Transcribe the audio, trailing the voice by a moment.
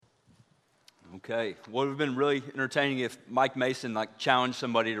Okay, well, it would have been really entertaining if Mike Mason challenged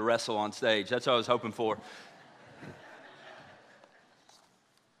somebody to wrestle on stage. That's what I was hoping for.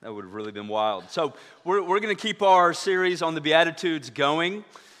 That would have really been wild. So we're going to keep our series on the Beatitudes going.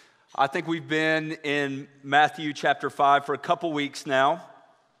 I think we've been in Matthew chapter 5 for a couple weeks now.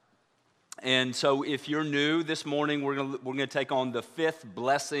 And so if you're new this morning, we're going to take on the fifth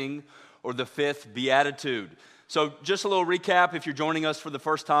blessing or the fifth beatitude. So just a little recap if you're joining us for the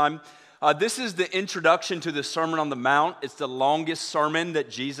first time. This is the introduction to the Sermon on the Mount. It's the longest sermon that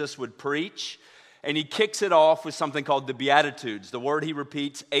Jesus would preach. And he kicks it off with something called the Beatitudes. The word he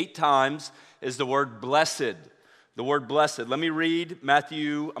repeats 8 times is the word blessed. The word blessed. Let me read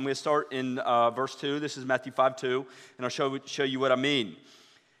Matthew. I'm going to start in verse 2. This is Matthew 5:2, and I'll show you what I mean.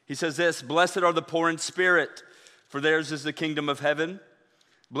 He says this: "Blessed are the poor in spirit, for theirs is the kingdom of heaven.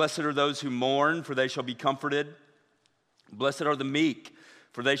 Blessed are those who mourn, for they shall be comforted. Blessed are the meek,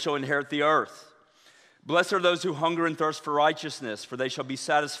 for they shall inherit the earth. Blessed are those who hunger and thirst for righteousness, for they shall be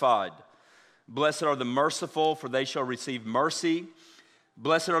satisfied. Blessed are the merciful, for they shall receive mercy.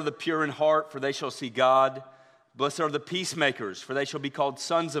 Blessed are the pure in heart, for they shall see God. Blessed are the peacemakers, for they shall be called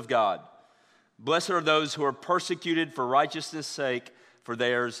sons of God. Blessed are those who are persecuted for righteousness' sake, for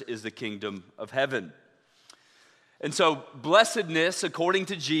theirs is the kingdom of heaven." And so blessedness, according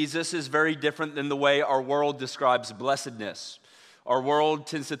to Jesus, is very different than the way our world describes blessedness. Our world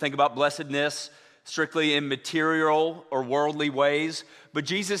tends to think about blessedness strictly in material or worldly ways, but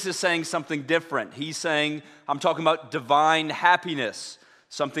Jesus is saying something different. He's saying, I'm talking about divine happiness,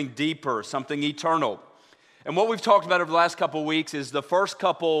 something deeper, something eternal. And what we've talked about over the last couple of weeks is the first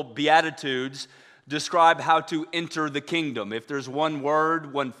couple Beatitudes describe how to enter the kingdom. If there's one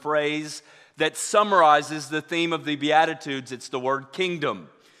word, one phrase that summarizes the theme of the Beatitudes, it's the word kingdom.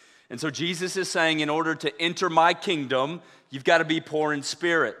 And so Jesus is saying, in order to enter my kingdom, you've got to be poor in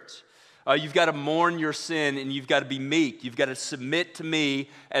spirit. You've got to mourn your sin, and you've got to be meek. You've got to submit to me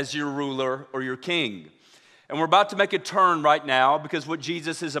as your ruler or your king. And we're about to make a turn right now, because what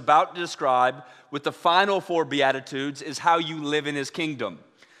Jesus is about to describe with the final 4 Beatitudes is how you live in his kingdom.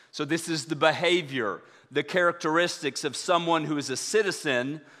 So this is the behavior, the characteristics of someone who is a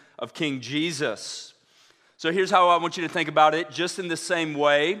citizen of King Jesus. So here's how I want you to think about it, just in the same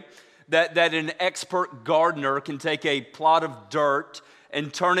way that an expert gardener can take a plot of dirt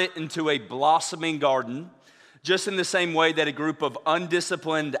and turn it into a blossoming garden, just in the same way that a group of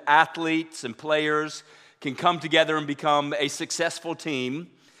undisciplined athletes and players can come together and become a successful team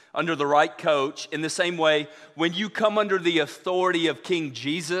under the right coach. In the same way, when you come under the authority of King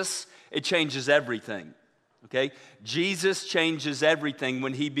Jesus, it changes everything. Okay? Jesus changes everything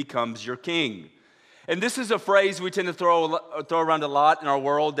when he becomes your king. And this is a phrase we tend to throw around a lot in our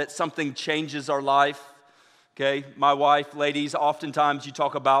world, that something changes our life. Okay? My wife, ladies, oftentimes you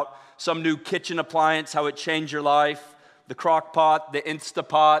talk about some new kitchen appliance, how it changed your life. The crock pot, the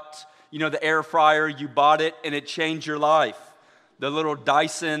Instapot, the air fryer, you bought it and it changed your life. The little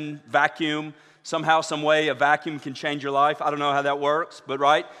Dyson vacuum, somehow, some way a vacuum can change your life. I don't know how that works, but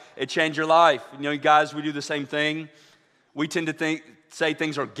right? It changed your life. You guys, we do the same thing. We tend to say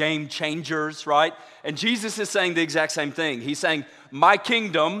things are game changers, right? And Jesus is saying the exact same thing. He's saying, my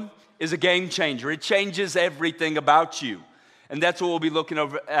kingdom is a game changer. It changes everything about you. And that's what we'll be looking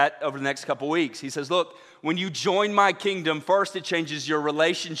over the next couple weeks. He says, look, when you join my kingdom, first it changes your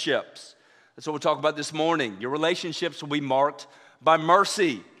relationships. That's what we'll talk about this morning. Your relationships will be marked by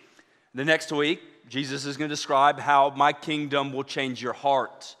mercy. The next week, Jesus is going to describe how my kingdom will change your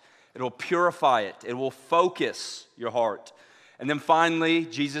heart. It will purify it. It will focus your heart. And then finally,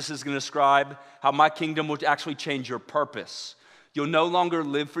 Jesus is going to describe how my kingdom will actually change your purpose. You'll no longer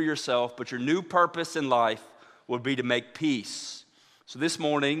live for yourself, but your new purpose in life will be to make peace. So this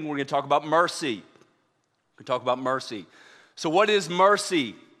morning, we're going to talk about mercy. We're going to talk about mercy. So what is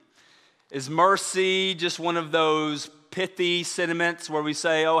mercy? Is mercy just one of those pithy sentiments where we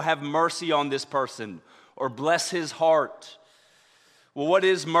say, oh, have mercy on this person, or bless his heart? Well, what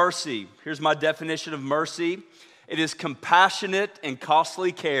is mercy? Here's my definition of mercy. It is compassionate and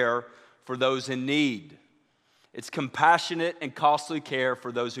costly care for those in need. It's compassionate and costly care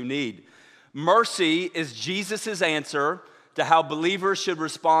for those who need. Mercy is Jesus' answer to how believers should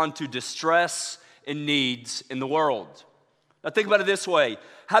respond to distress and needs in the world. Now think about it this way.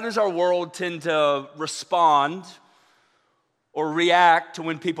 How does our world tend to respond or react to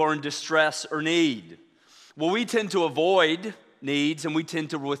when people are in distress or need? Well, we tend to avoid needs and we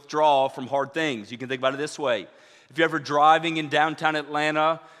tend to withdraw from hard things. You can think about it this way. If you're ever driving in downtown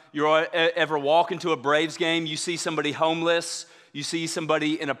Atlanta, you're ever walk into a Braves game, you see somebody homeless, you see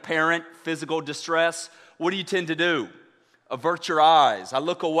somebody in apparent physical distress, what do you tend to do? avert your eyes. I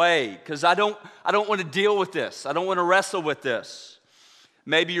look away because I don't want to deal with this. I don't want to wrestle with this.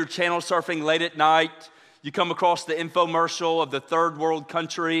 Maybe you're channel surfing late at night. You come across the infomercial of the third world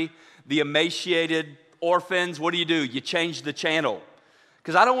country, the emaciated orphans. What do? You change the channel.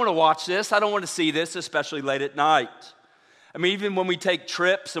 Because I don't want to watch this. I don't want to see this, especially late at night. I mean, even when we take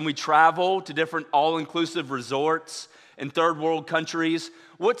trips and we travel to different all-inclusive resorts in third world countries,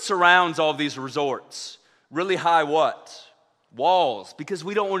 what surrounds all these resorts? Really high what? Walls. Because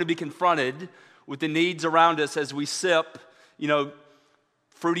we don't want to be confronted with the needs around us as we sip,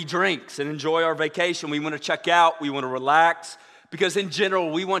 fruity drinks and enjoy our vacation. We want to check out. We want to relax. Because in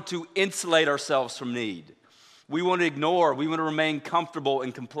general, we want to insulate ourselves from need. We want to ignore. We want to remain comfortable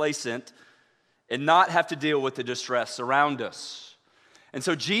and complacent and not have to deal with the distress around us. And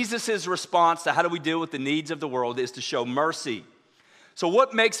so Jesus' response to how do we deal with the needs of the world is to show mercy. So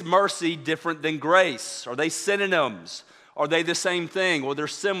what makes mercy different than grace? Are they synonyms? Are they the same thing? Well, they're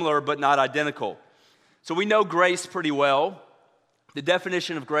similar but not identical. So we know grace pretty well. The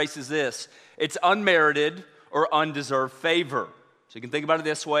definition of grace is this: it's unmerited or undeserved favor. So you can think about it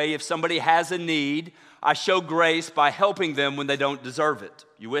this way: if somebody has a need, I show grace by helping them when they don't deserve it.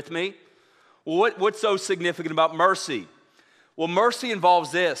 You with me? Well, what's so significant about mercy? Well, mercy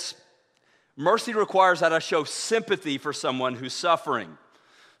involves this. Mercy requires that I show sympathy for someone who's suffering.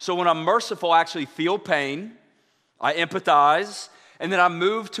 So when I'm merciful, I actually feel pain, I empathize, and then I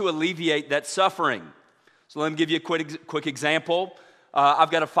move to alleviate that suffering. So let me give you a quick example.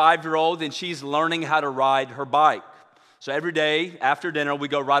 I've got a 5-year-old, and she's learning how to ride her bike. So every day after dinner, we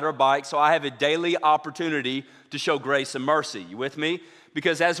go ride our bike. So I have a daily opportunity to show grace and mercy. You with me?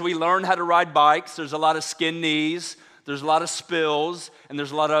 Because as we learn how to ride bikes, there's a lot of skinned knees, there's a lot of spills, and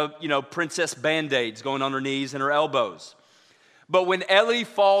there's a lot of, princess Band-Aids going on her knees and her elbows. But when Ellie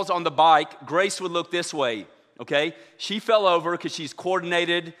falls on the bike, grace would look this way, okay? She fell over because she's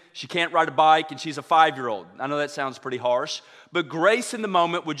coordinated, she can't ride a bike, and she's a 5-year-old. I know that sounds pretty harsh, but grace in the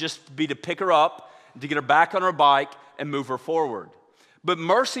moment would just be to pick her up, to get her back on her bike, and move her forward. But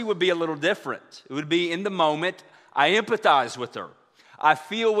mercy would be a little different. It would be in the moment, I empathize with her. I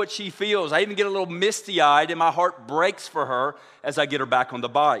feel what she feels. I even get a little misty-eyed, and my heart breaks for her as I get her back on the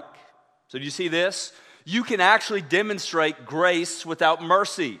bike. So do you see this? You can actually demonstrate grace without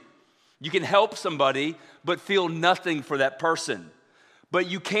mercy. You can help somebody, but feel nothing for that person. But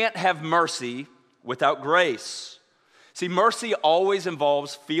you can't have mercy without grace. See, mercy always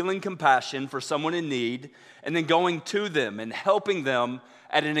involves feeling compassion for someone in need and then going to them and helping them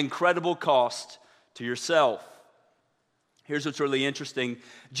at an incredible cost to yourself. Here's what's really interesting.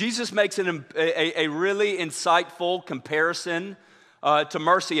 Jesus makes a really insightful comparison to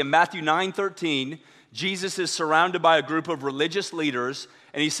mercy. In Matthew 9:13, Jesus is surrounded by a group of religious leaders,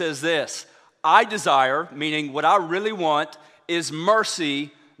 and he says this: I desire, meaning what I really want, is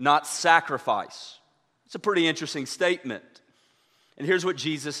mercy, not sacrifice. It's a pretty interesting statement. And here's what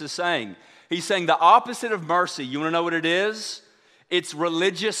Jesus is saying. He's saying the opposite of mercy, you want to know what it is? It's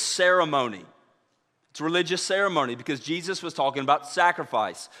religious ceremony. It's religious ceremony because Jesus was talking about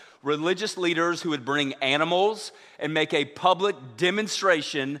sacrifice. Religious leaders who would bring animals and make a public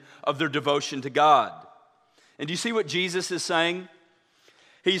demonstration of their devotion to God. And do you see what Jesus is saying?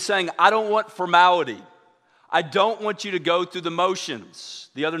 He's saying, I don't want formality. I don't want you to go through the motions.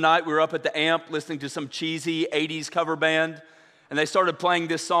 The other night we were up at the Amp listening to some cheesy 80s cover band, and they started playing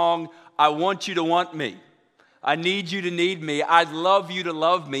this song, I want you to want me. I need you to need me. I'd love you to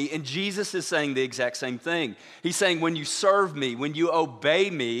love me. And Jesus is saying the exact same thing. He's saying when you serve me, when you obey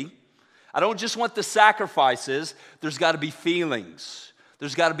me, I don't just want the sacrifices. There's got to be feelings.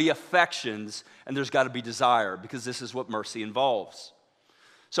 There's got to be affections. And there's got to be desire because this is what mercy involves.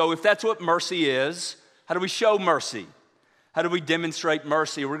 So if that's what mercy is, how do we show mercy? How do we demonstrate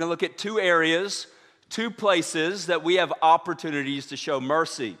mercy? We're going to look at 2 areas, 2 places that we have opportunities to show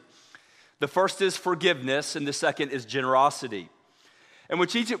mercy. The first is forgiveness, and the second is generosity. And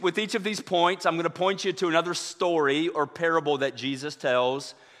with each of these points, I'm going to point you to another story or parable that Jesus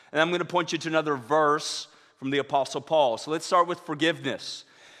tells, and I'm going to point you to another verse from the Apostle Paul. So let's start with forgiveness.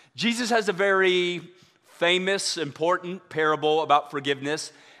 Jesus has a very famous, important parable about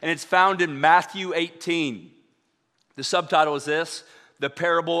forgiveness, and it's found in Matthew 18. The subtitle is this: the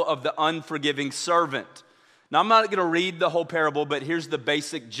parable of the unforgiving servant. Now, I'm not going to read the whole parable, but here's the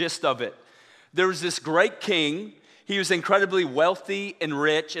basic gist of it. There was this great king. He was incredibly wealthy and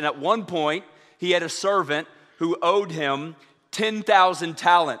rich, and at one point, he had a servant who owed him 10,000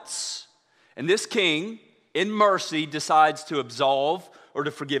 talents. And this king, in mercy, decides to absolve or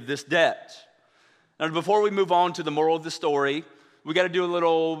to forgive this debt. Now, before we move on to the moral of the story, we got to do a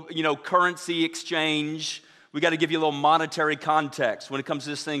little, currency exchange. we got to give you a little monetary context when it comes to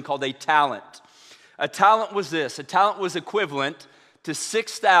this thing called a talent. A talent was this. A talent was equivalent to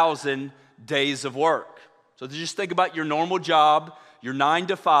 6,000 days of work. So just think about your normal job, your 9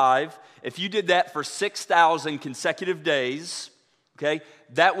 to 5. If you did that for 6,000 consecutive days, okay,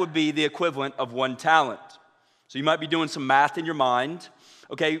 that would be the equivalent of 1 talent. So you might be doing some math in your mind.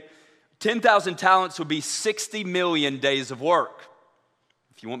 Okay, 10,000 talents would be 60 million days of work.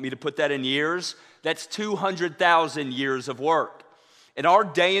 If you want me to put that in years, that's 200,000 years of work. In our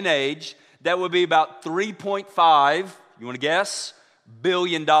day and age, that would be about 3.5, you want to guess? $1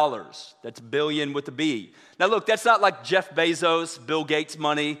 billion. That's billion with a B. Now look, that's not like Jeff Bezos, Bill Gates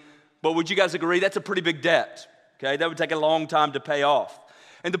money, but would you guys agree that's a pretty big debt? Okay, that would take a long time to pay off.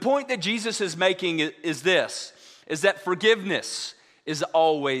 And the point that Jesus is making is this, is that forgiveness is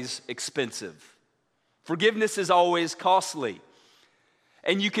always expensive. Forgiveness is always costly.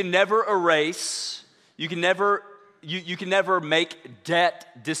 And you can never erase, you can never make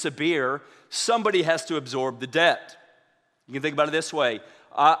debt disappear. Somebody has to absorb the debt. You can think about it this way.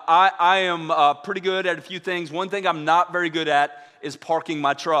 I am pretty good at a few things. One thing I'm not very good at is parking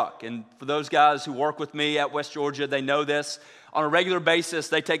my truck. And for those guys who work with me at West Georgia, they know this. On a regular basis,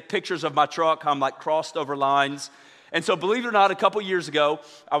 they take pictures of my truck, how I'm like crossed over lines. And so believe it or not, a couple years ago,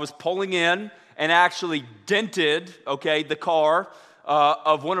 I was pulling in and actually dented, the car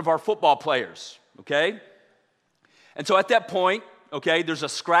of one of our football players, And so at that point, there's a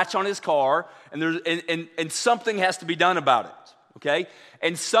scratch on his car, and something has to be done about it,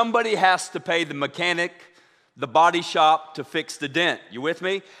 And somebody has to pay the mechanic, the body shop to fix the dent. You with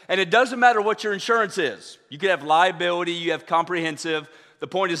me? And it doesn't matter what your insurance is. You could have liability, you have comprehensive. The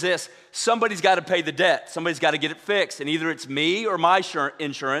point is this, somebody's got to pay the debt. Somebody's got to get it fixed. And either it's me or my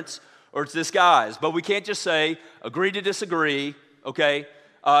insurance, or it's this guy's. But we can't just say, agree to disagree,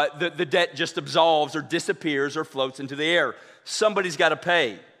 the debt just absolves or disappears or floats into the air. Somebody's got to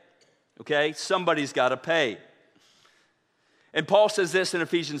pay, Somebody's got to pay. And Paul says this in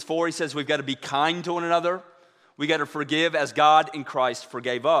Ephesians 4. He says we've got to be kind to one another. We got to forgive as God in Christ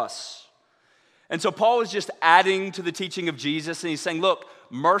forgave us. And so Paul is just adding to the teaching of Jesus, and he's saying, look,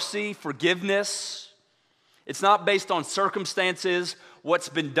 mercy, forgiveness, it's not based on circumstances, what's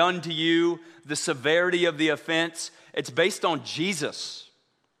been done to you, the severity of the offense. It's based on Jesus.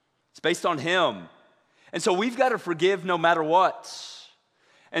 It's based on him. And so we've got to forgive no matter what.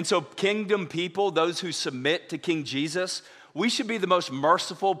 And so kingdom people, those who submit to King Jesus, we should be the most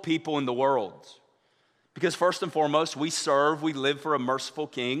merciful people in the world. Because first and foremost, we live for a merciful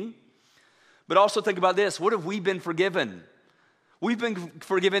king. But also think about this, what have we been forgiven? We've been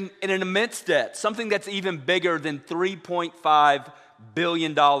forgiven in an immense debt, something that's even bigger than $3.5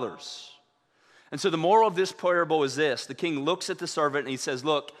 billion. And so the moral of this parable is this, the king looks at the servant and he says,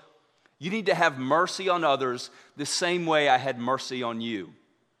 look, you need to have mercy on others the same way I had mercy on you.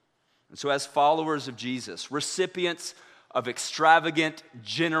 And so as followers of Jesus, recipients of extravagant,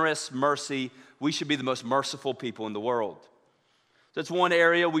 generous mercy, we should be the most merciful people in the world. That's one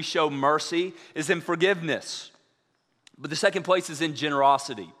area we show mercy is in forgiveness. But the second place is in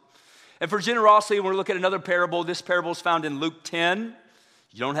generosity. And for generosity, we're looking at another parable. This parable is found in Luke 10.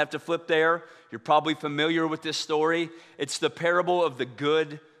 You don't have to flip there. You're probably familiar with this story. It's the parable of the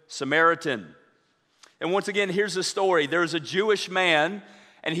Good Samaritan. And once again, here's the story. There's a Jewish man,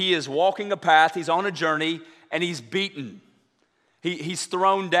 and he is walking a path. He's on a journey, and he's beaten. He's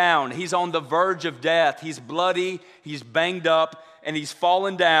thrown down. He's on the verge of death. He's bloody. He's banged up, and he's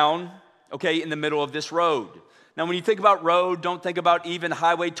fallen down, in the middle of this road. Now, when you think about road, don't think about even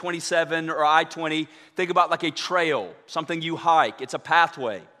Highway 27 or I-20. Think about like a trail, something you hike. It's a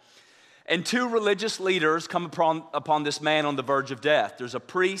pathway. And two religious leaders come upon this man on the verge of death. There's a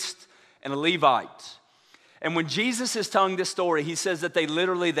priest and a Levite. And when Jesus is telling this story, he says that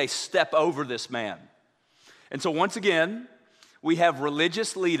they step over this man. And so once again, we have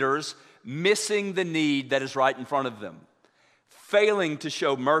religious leaders missing the need that is right in front of them, failing to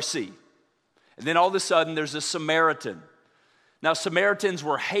show mercy. And then all of a sudden, there's a Samaritan. Now, Samaritans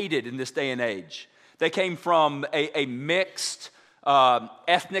were hated in this day and age. They came from a mixed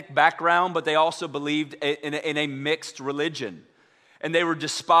ethnic background, but they also believed in a mixed religion. And they were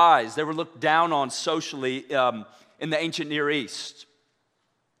despised. They were looked down on socially in the ancient Near East.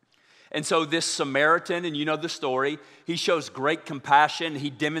 And so this Samaritan, and you know the story, he shows great compassion. He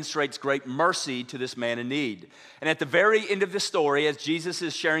demonstrates great mercy to this man in need. And at the very end of the story, as Jesus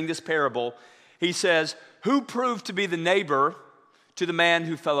is sharing this parable, he says, who proved to be the neighbor to the man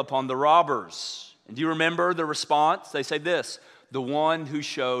who fell upon the robbers? And do you remember the response? They say this, the one who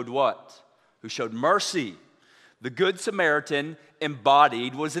showed what? Who showed mercy. The Good Samaritan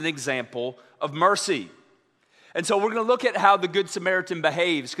embodied was an example of mercy. And so we're going to look at how the Good Samaritan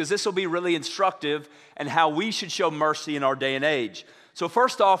behaves, because this will be really instructive and how we should show mercy in our day and age. So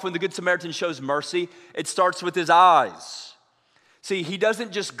first off, when the Good Samaritan shows mercy, it starts with his eyes. See, he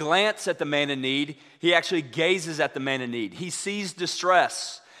doesn't just glance at the man in need, he actually gazes at the man in need. He sees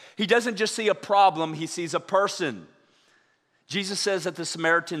distress. He doesn't just see a problem, he sees a person. Jesus says that the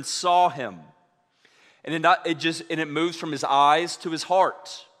Samaritan saw him. And it moves from his eyes to his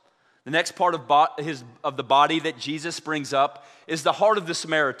heart. The next part of the body that Jesus brings up is the heart of the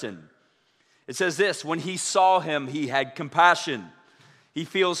Samaritan. It says this: when he saw him, he had compassion. He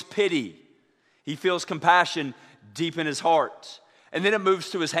feels pity. He feels compassion deep in his heart. And then it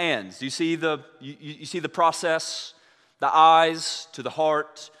moves to his hands. Do you see you see the process? The eyes to the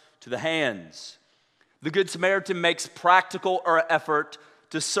heart to the hands. The Good Samaritan makes practical effort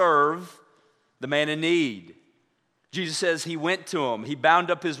to serve the man in need. Jesus says he went to him, he bound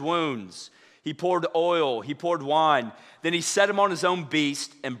up his wounds, he poured oil, he poured wine. Then he set him on his own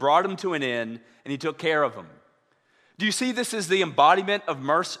beast and brought him to an inn, and he took care of him. Do you see this as the embodiment of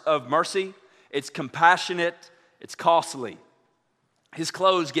mercy? It's compassionate, it's costly. His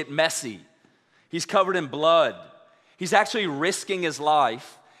clothes get messy. He's covered in blood. He's actually risking his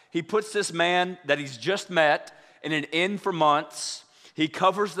life. He puts this man that he's just met in an inn for months. He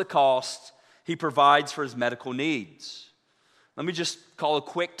covers the cost. He provides for his medical needs. Let me just call a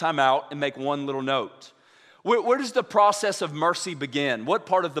quick timeout and make one little note. Where does the process of mercy begin? What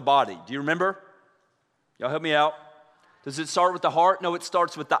part of the body? Do you remember? Y'all help me out. Does it start with the heart? No, it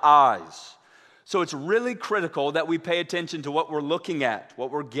starts with the eyes. So it's really critical that we pay attention to what we're looking at,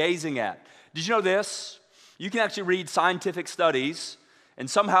 what we're gazing at. Did you know this? You can actually read scientific studies, and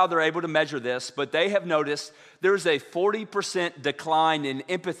somehow they're able to measure this, but they have noticed there's a 40% decline in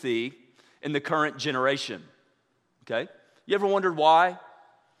empathy in the current generation, okay? You ever wondered why?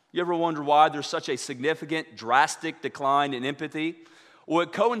 You ever wondered why there's such a significant, drastic decline in empathy? Well,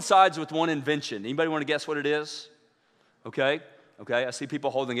 it coincides with one invention. Anybody want to guess what it is? Okay, I see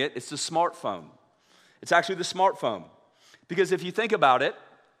people holding it. It's the smartphone. It's actually the smartphone. Because if you think about it,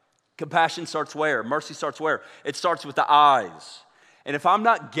 compassion starts where? Mercy starts where? It starts with the eyes. And if I'm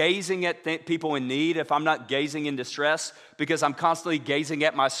not gazing at people in need, if I'm not gazing in distress because I'm constantly gazing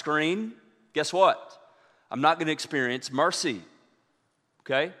at my screen, guess what? I'm not going to experience mercy,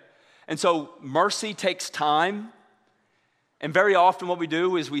 okay? And so mercy takes time. And very often what we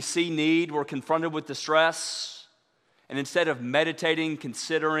do is we see need, we're confronted with distress, and instead of meditating,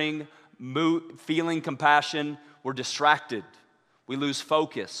 considering, feeling compassion, we're distracted. We lose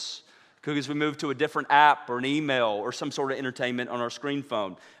focus because we move to a different app or an email or some sort of entertainment on our screen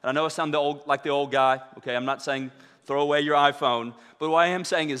phone. And I know I sound like the old guy, okay? I'm not saying throw away your iPhone, but what I am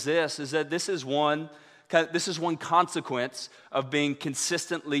saying is that this is one consequence of being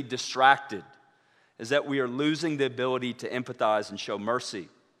consistently distracted, is that we are losing the ability to empathize and show mercy.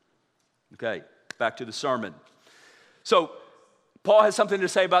 Okay, back to the sermon. So Paul has something to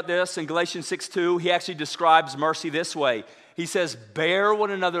say about this. In Galatians 6:2, he actually describes mercy this way. He says, bear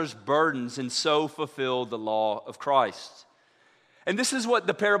one another's burdens and so fulfill the law of Christ. And this is what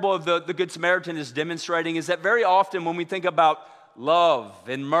the parable of the Good Samaritan is demonstrating, is that very often when we think about love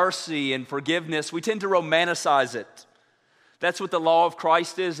and mercy and forgiveness, we tend to romanticize it. That's what the law of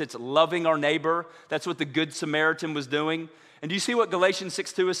Christ is. It's loving our neighbor. That's what the Good Samaritan was doing. And do you see what Galatians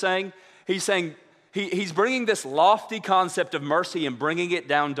 6:2 is saying? He's saying, he's bringing this lofty concept of mercy and bringing it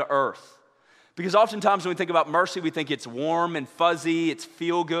down to earth. Because oftentimes when we think about mercy, we think it's warm and fuzzy, it's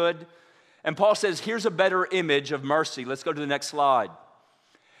feel good. And Paul says, here's a better image of mercy. Let's go to the next slide.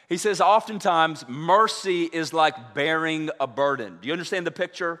 He says, oftentimes mercy is like bearing a burden. Do you understand the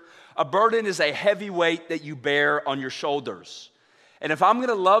picture? A burden is a heavy weight that you bear on your shoulders. And if I'm going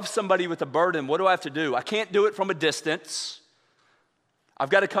to love somebody with a burden, what do I have to do? I can't do it from a distance. I've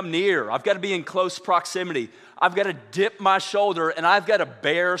got to come near. I've got to be in close proximity. I've got to dip my shoulder and I've got to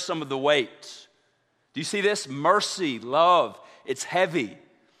bear some of the weight. Do you see this? Mercy, love, it's heavy.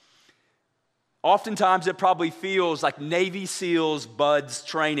 Oftentimes it probably feels like Navy SEALs buds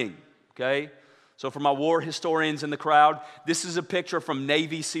training, okay? So for my war historians in the crowd, this is a picture from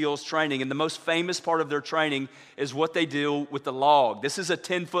Navy SEALs training. And the most famous part of their training is what they do with the log. This is a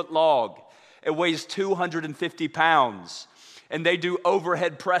 10-foot log. It weighs 250 pounds. And they do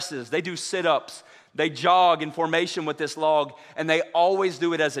overhead presses. They do sit-ups. They jog in formation with this log. And they always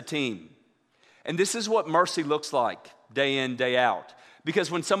do it as a team. And this is what mercy looks like day in, day out.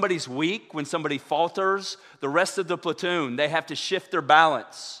 Because when somebody's weak, when somebody falters, the rest of the platoon, they have to shift their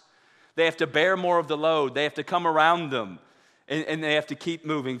balance. They have to bear more of the load. They have to come around them. And they have to keep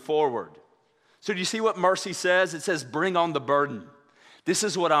moving forward. So do you see what mercy says? It says, bring on the burden. This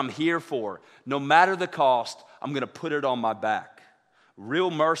is what I'm here for. No matter the cost, I'm going to put it on my back.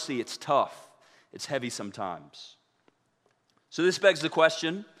 Real mercy, it's tough. It's heavy sometimes. So this begs the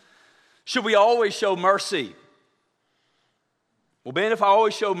question, should we always show mercy? Well, Ben, if I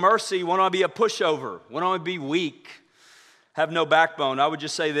always show mercy, won't I be a pushover? Won't I be weak? Have no backbone? I would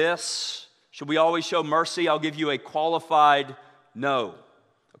just say this. Should we always show mercy? I'll give you a qualified no.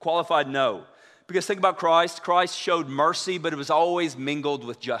 A qualified no. Because think about Christ. Christ showed mercy, but it was always mingled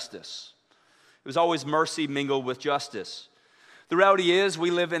with justice. It was always mercy mingled with justice. The reality is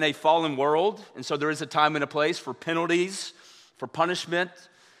we live in a fallen world, and so there is a time and a place for penalties, for punishment,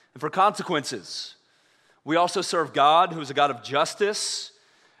 and for consequences. We also serve God, who is a God of justice,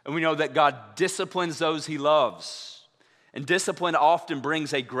 and we know that God disciplines those he loves. And discipline often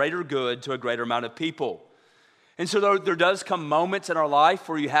brings a greater good to a greater amount of people. And so there does come moments in our life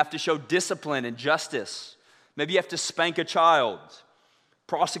where you have to show discipline and justice. Maybe you have to spank a child,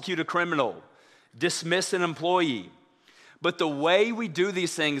 prosecute a criminal, dismiss an employee. But the way we do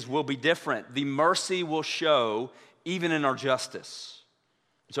these things will be different. The mercy will show even in our justice.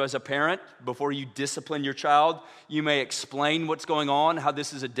 So as a parent, before you discipline your child, you may explain what's going on, how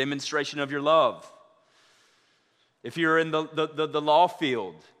this is a demonstration of your love. If you're in the law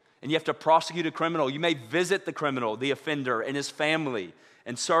field and you have to prosecute a criminal, you may visit the criminal, the offender, and his family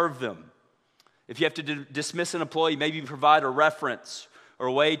and serve them. If you have to dismiss an employee, maybe provide a reference or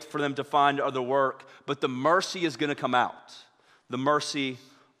a way for them to find other work. But the mercy is going to come out. The mercy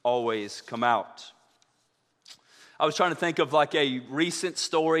always come out. I was trying to think of like a recent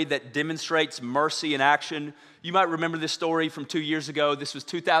story that demonstrates mercy in action. You might remember this story from 2 years ago. This was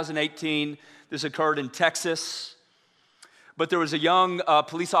 2018. This occurred in Texas. But there was a young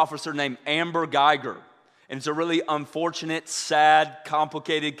police officer named Amber Geiger. And it's a really unfortunate, sad,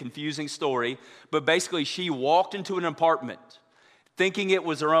 complicated, confusing story. But basically, she walked into an apartment thinking it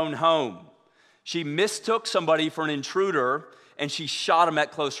was her own home. She mistook somebody for an intruder, and she shot him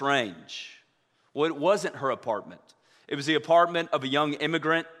at close range. Well, it wasn't her apartment. It was the apartment of a young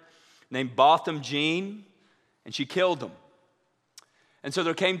immigrant named Botham Jean, and she killed him. And so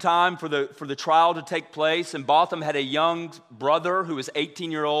there came time for the trial to take place, and Botham had a young brother who was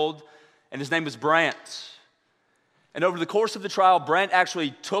 18-year-old, and his name was Brant. And over the course of the trial, Brant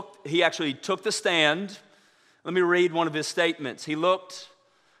actually took the stand. Let me read one of his statements. He looked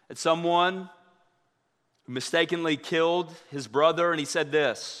at someone who mistakenly killed his brother, and he said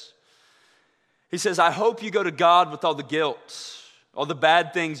this. He says, "I hope you go to God with all the guilt, all the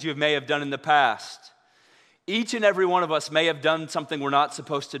bad things you may have done in the past. Each and every one of us may have done something we're not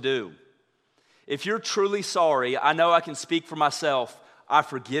supposed to do. If you're truly sorry, I know I can speak for myself. I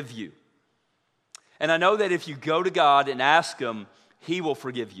forgive you. And I know that if you go to God and ask Him, He will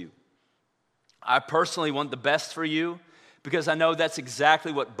forgive you. I personally want the best for you because I know that's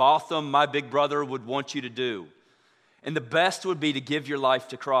exactly what Botham, my big brother, would want you to do. And the best would be to give your life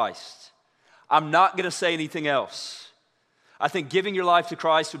to Christ. I'm not going to say anything else. I think giving your life to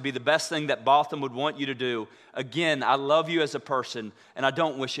Christ would be the best thing that Botham would want you to do. Again, I love you as a person, and I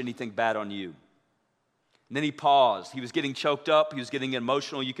don't wish anything bad on you." And then he paused. He was getting choked up. He was getting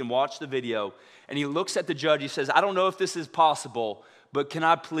emotional. You can watch the video. And he looks at the judge. He says, "I don't know if this is possible, but can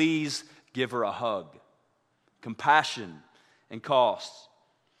I please give her a hug?" Compassion and cost.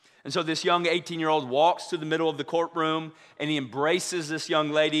 And so this young 18-year-old walks to the middle of the courtroom, and he embraces this young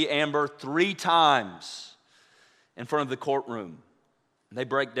lady, Amber, 3 times in front of the courtroom. And they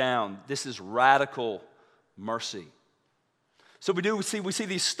break down. This is radical mercy. So we see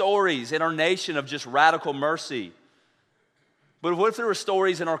these stories in our nation of just radical mercy. But what if there were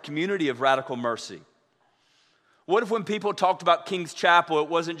stories in our community of radical mercy? What if when people talked about King's Chapel, it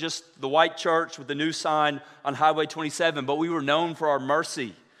wasn't just the white church with the new sign on Highway 27, but we were known for our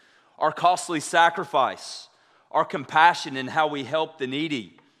mercy, our costly sacrifice, our compassion, and how we help the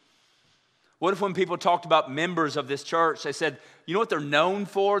needy? What if when people talked about members of this church, they said, you know what they're known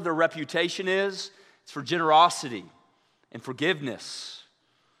for, their reputation is? It's for generosity and forgiveness.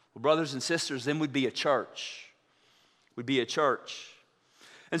 Well, brothers and sisters, then we'd be a church. We'd be a church.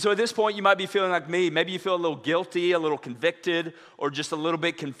 And so at this point, you might be feeling like me. Maybe you feel a little guilty, a little convicted, or just a little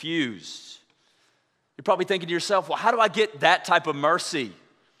bit confused. You're probably thinking to yourself, well, how do I get that type of mercy?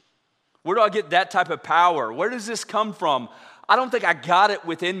 Where do I get that type of power? Where does this come from? I don't think I got it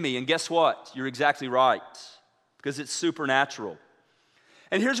within me. And guess what? You're exactly right, because it's supernatural.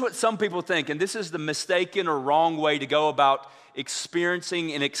 And here's what some people think, and this is the mistaken or wrong way to go about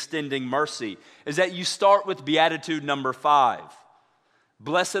experiencing and extending mercy, is that you start with beatitude number 5.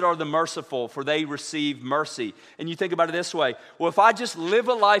 Blessed are the merciful, for they receive mercy. And you think about it this way, well, if I just live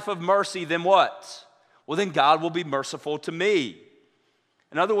a life of mercy, then what? Well, then God will be merciful to me.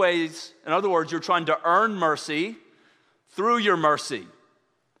 In other words, you're trying to earn mercy through your mercy.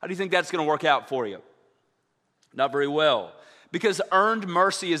 How do you think that's going to work out for you? Not very well. Because earned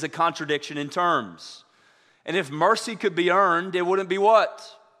mercy is a contradiction in terms. And if mercy could be earned, it wouldn't be what?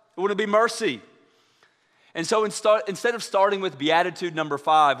 It wouldn't be mercy. And so instead of starting with beatitude number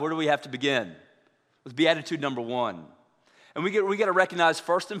 5, where do we have to begin? With beatitude number 1. And we got to recognize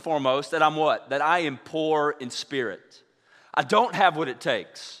first and foremost that I'm what? That I am poor in spirit. I don't have what it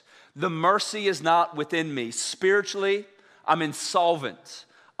takes. The mercy is not within me. Spiritually, I'm insolvent.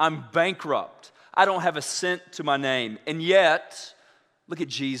 I'm bankrupt. I don't have a cent to my name. And yet, look at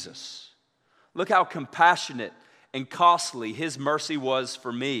Jesus. Look how compassionate and costly his mercy was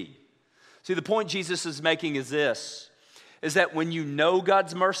for me. See, the point Jesus is making is this, is that when you know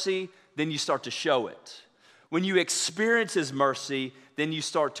God's mercy, then you start to show it. When you experience his mercy, then you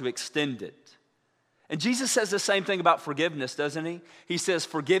start to extend it. And Jesus says the same thing about forgiveness, doesn't he? He says,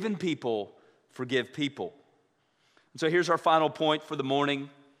 forgiven people forgive people. And so here's our final point for the morning.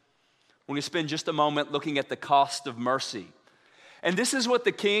 We're going to spend just a moment looking at the cost of mercy. And this is what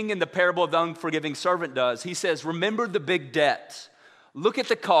the king in the parable of the unforgiving servant does. He says, remember the big debt. Look at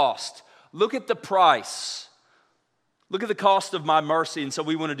the cost. Look at the price. Look at the cost of my mercy. And so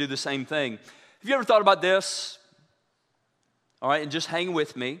we want to do the same thing. Have you ever thought about this? All right, and just hang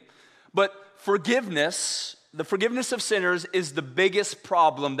with me. But forgiveness, the forgiveness of sinners is the biggest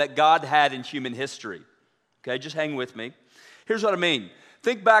problem that God had in human history. Okay, just hang with me. Here's what I mean.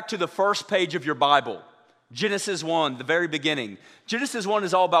 Think back to the first page of your Bible. Genesis 1, the very beginning. Genesis 1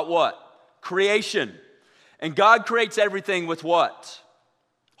 is all about what? Creation. And God creates everything with what?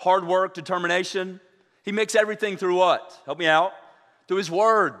 Hard work, determination. He makes everything through what? Help me out. Through his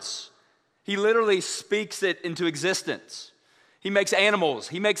words. He literally speaks it into existence. He makes animals.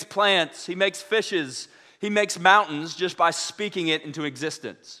 He makes plants. He makes fishes. He makes mountains just by speaking it into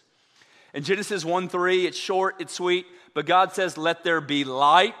existence. In Genesis 1:3, it's short, it's sweet, but God says, let there be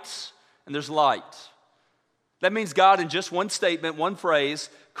light, and there's light. That means God, in just one statement, one phrase,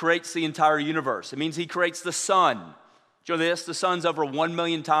 creates the entire universe. It means he creates the sun. Do you know this? The sun's over 1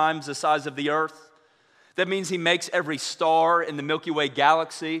 million times the size of the earth. That means he makes every star in the Milky Way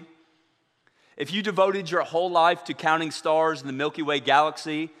galaxy. If you devoted your whole life to counting stars in the Milky Way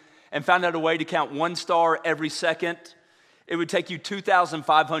galaxy and found out a way to count one star every second, it would take you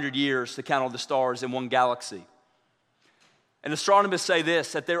 2,500 years to count all the stars in one galaxy. And astronomers say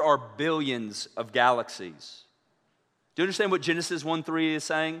this, that there are billions of galaxies. Do you understand what Genesis 1:3 is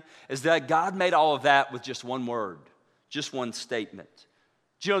saying? Is that God made all of that with just one word, just one statement.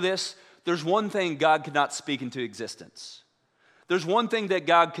 Do you know this? There's one thing God could not speak into existence. There's one thing that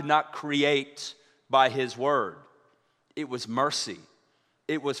God could not create by his word. It was mercy.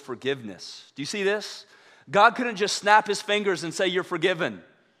 It was forgiveness. Do you see this? God couldn't just snap his fingers and say, you're forgiven.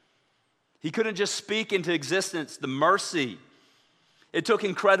 He couldn't just speak into existence the mercy. It took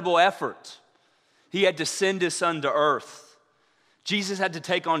incredible effort. He had to send his son to earth. Jesus had to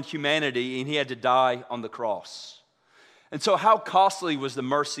take on humanity, and he had to die on the cross. And so how costly was the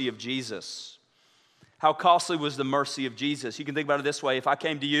mercy of Jesus? How costly was the mercy of Jesus? You can think about it this way. If I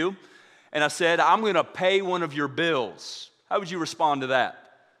came to you and I said, I'm going to pay one of your bills, how would you respond to that?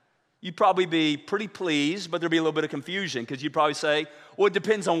 You'd probably be pretty pleased, but there'd be a little bit of confusion because you'd probably say, well, it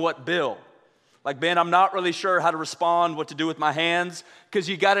depends on what bill. Like, Ben, I'm not really sure how to respond, what to do with my hands, because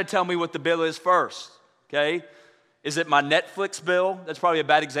you got to tell me what the bill is first, okay? Is it my Netflix bill? That's probably a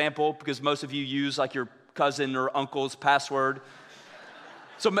bad example because most of you use like your cousin or uncle's password.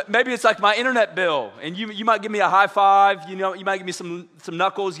 So maybe it's like my internet bill, and you might give me a high five, you might give me some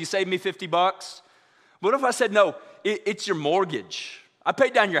knuckles, you save me $50. What if I said, no, it's your mortgage. I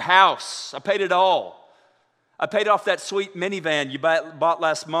paid down your house. I paid it all. I paid off that sweet minivan you bought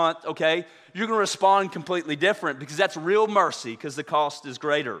last month, okay? You're going to respond completely different because that's real mercy because the cost is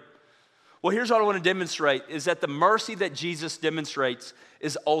greater. Well, here's what I want to demonstrate is that the mercy that Jesus demonstrates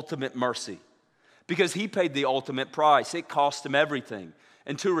is ultimate mercy because he paid the ultimate price. It cost him everything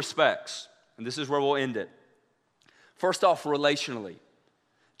in two respects, and this is where we'll end it. First off, relationally.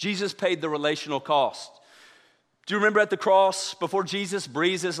 Jesus paid the relational cost. Do you remember at the cross, before Jesus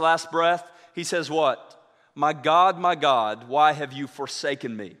breathes his last breath, he says what? My God, why have you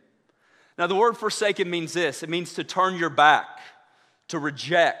forsaken me? Now, the word forsaken means this. It means to turn your back, to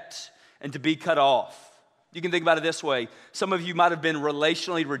reject, and to be cut off. You can think about it this way. Some of you might have been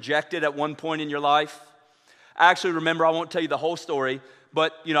relationally rejected at one point in your life. I actually remember, I won't tell you the whole story,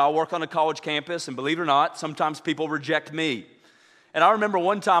 but, I work on a college campus, and believe it or not, sometimes people reject me. And I remember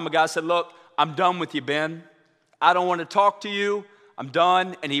one time a guy said, look, I'm done with you, Ben. I don't want to talk to you. I'm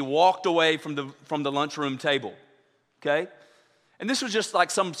done. And he walked away from the lunchroom table, okay? And this was just like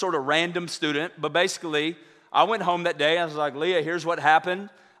some sort of random student, but basically, I went home that day. I was like, Leah, here's what happened.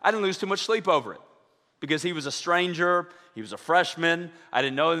 I didn't lose too much sleep over it because he was a stranger. He was a freshman. I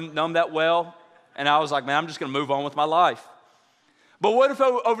didn't know him that well. And I was like, man, I'm just going to move on with my life. But what if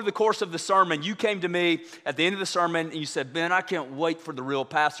over the course of the sermon, you came to me at the end of the sermon and you said, Ben, I can't wait for the real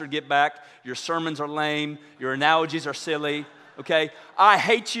pastor to get back. Your sermons are lame. Your analogies are silly. Okay? I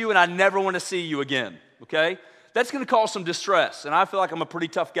hate you and I never want to see you again. Okay? That's going to cause some distress. And I feel like I'm a pretty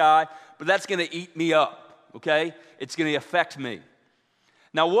tough guy, but that's going to eat me up. Okay? It's going to affect me.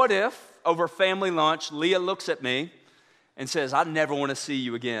 Now, what if over family lunch, Leah looks at me and says, I never want to see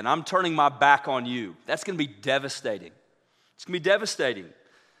you again. I'm turning my back on you. That's going to be devastating. It's going to be devastating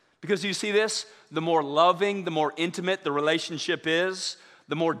because you see this, the more loving, the more intimate the relationship is,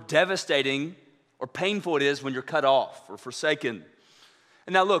 the more devastating or painful it is when you're cut off or forsaken.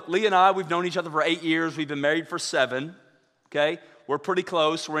 And now look, Leah and I, we've known each other for 8 years. We've been married for 7, okay? We're pretty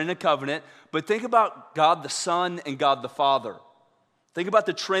close. We're in a covenant. But think about God the Son and God the Father. Think about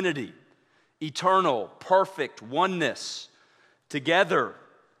the Trinity, eternal, perfect oneness, together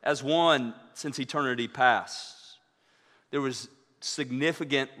as one since eternity past. There was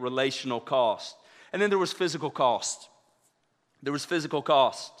significant relational cost. And then there was physical cost. There was physical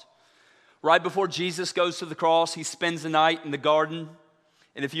cost. Right before Jesus goes to the cross, he spends the night in the garden.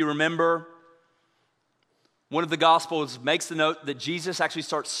 And if you remember, one of the Gospels makes the note that Jesus actually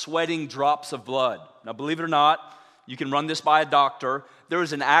starts sweating drops of blood. Now, believe it or not, you can run this by a doctor. There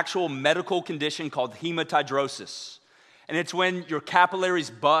is an actual medical condition called hematidrosis. And it's when your capillaries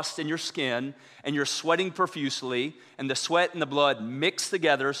bust in your skin and you're sweating profusely and the sweat and the blood mix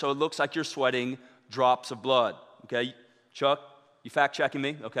together so it looks like you're sweating drops of blood. Okay, Chuck, you fact checking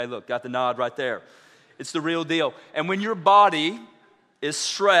me? Okay, look, got the nod right there. It's the real deal. And when your body is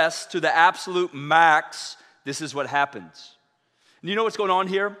stressed to the absolute max, this is what happens. And you know what's going on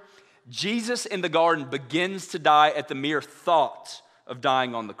here? Jesus in the garden begins to die at the mere thought of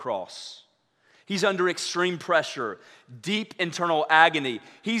dying on the cross. He's under extreme pressure, deep internal agony.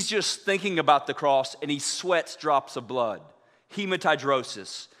 He's just thinking about the cross and he sweats drops of blood.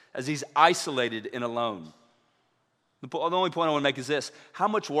 Hematidrosis, as he's isolated and alone. The only point I want to make is this. How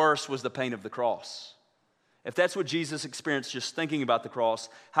much worse was the pain of the cross? If that's what Jesus experienced just thinking about the cross,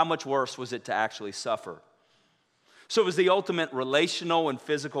 how much worse was it to actually suffer? So it was the ultimate relational and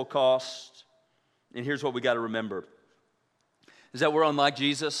physical cost. And here's what we got to remember. Is that we're unlike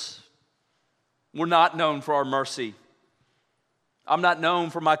Jesus. We're not known for our mercy. I'm not known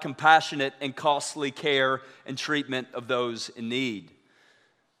for my compassionate and costly care and treatment of those in need.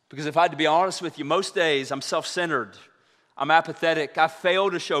 Because if I had to be honest with you, most days I'm self-centered. I'm apathetic. I fail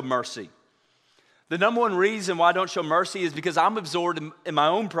to show mercy. The number one reason why I don't show mercy is because I'm absorbed in my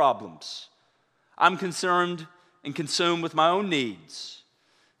own problems. I'm concerned and consumed with my own needs.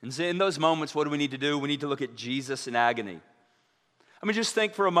 And so in those moments, what do we need to do? We need to look at Jesus in agony. I mean, just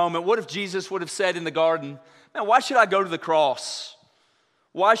think for a moment, what if Jesus would have said in the garden, man, why should I go to the cross?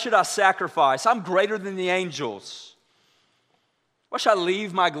 Why should I sacrifice? I'm greater than the angels. Why should I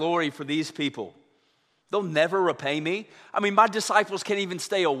leave my glory for these people? They'll never repay me. I mean, my disciples can't even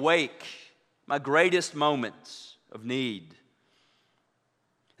stay awake. My greatest moments of need.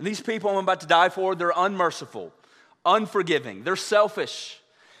 And these people I'm about to die for, they're unmerciful, unforgiving, they're selfish.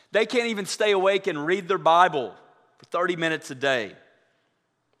 They can't even stay awake and read their Bible for 30 minutes a day.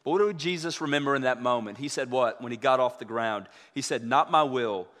 But what did Jesus remember in that moment? He said what? When he got off the ground, he said, not my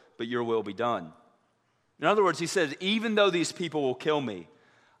will, but your will be done. In other words, he said, even though these people will kill me,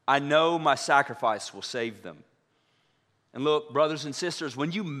 I know my sacrifice will save them. And look, brothers and sisters,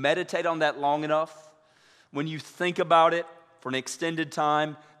 when you meditate on that long enough, when you think about it for an extended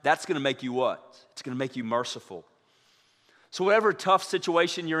time, that's going to make you what? It's going to make you merciful. So whatever tough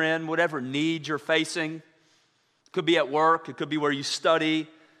situation you're in, whatever need you're facing, it could be at work, it could be where you study,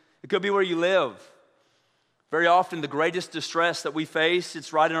 it could be where you live. Very often the greatest distress that we face,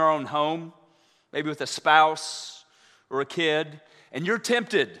 it's right in our own home, maybe with a spouse or a kid, and you're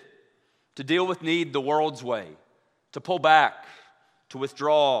tempted to deal with need the world's way, to pull back, to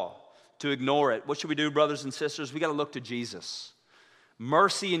withdraw, to ignore it. What should we do, brothers and sisters? We got to look to Jesus,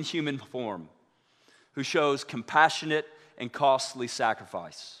 mercy in human form, who shows compassionate and costly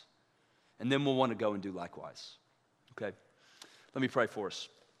sacrifice. And then we'll want to go and do likewise. Okay? Let me pray for us.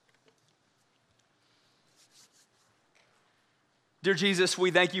 Dear Jesus,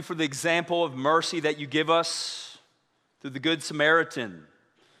 we thank you for the example of mercy that you give us through the Good Samaritan,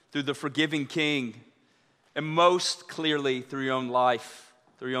 through the forgiving King, and most clearly through your own life,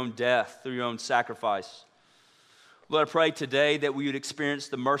 through your own death, through your own sacrifice. Lord, I pray today that we would experience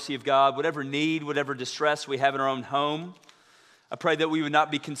the mercy of God, whatever need, whatever distress we have in our own home. I pray that we would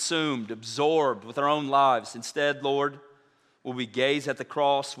not be consumed, absorbed with our own lives. Instead, Lord, will we gaze at the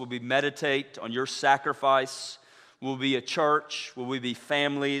cross? Will we meditate on your sacrifice? Will we be a church? Will we be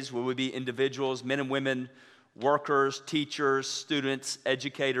families? Will we be individuals, men and women, workers, teachers, students,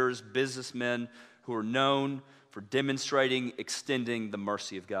 educators, businessmen who are known for demonstrating, extending the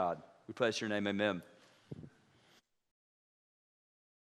mercy of God? We bless your name, amen.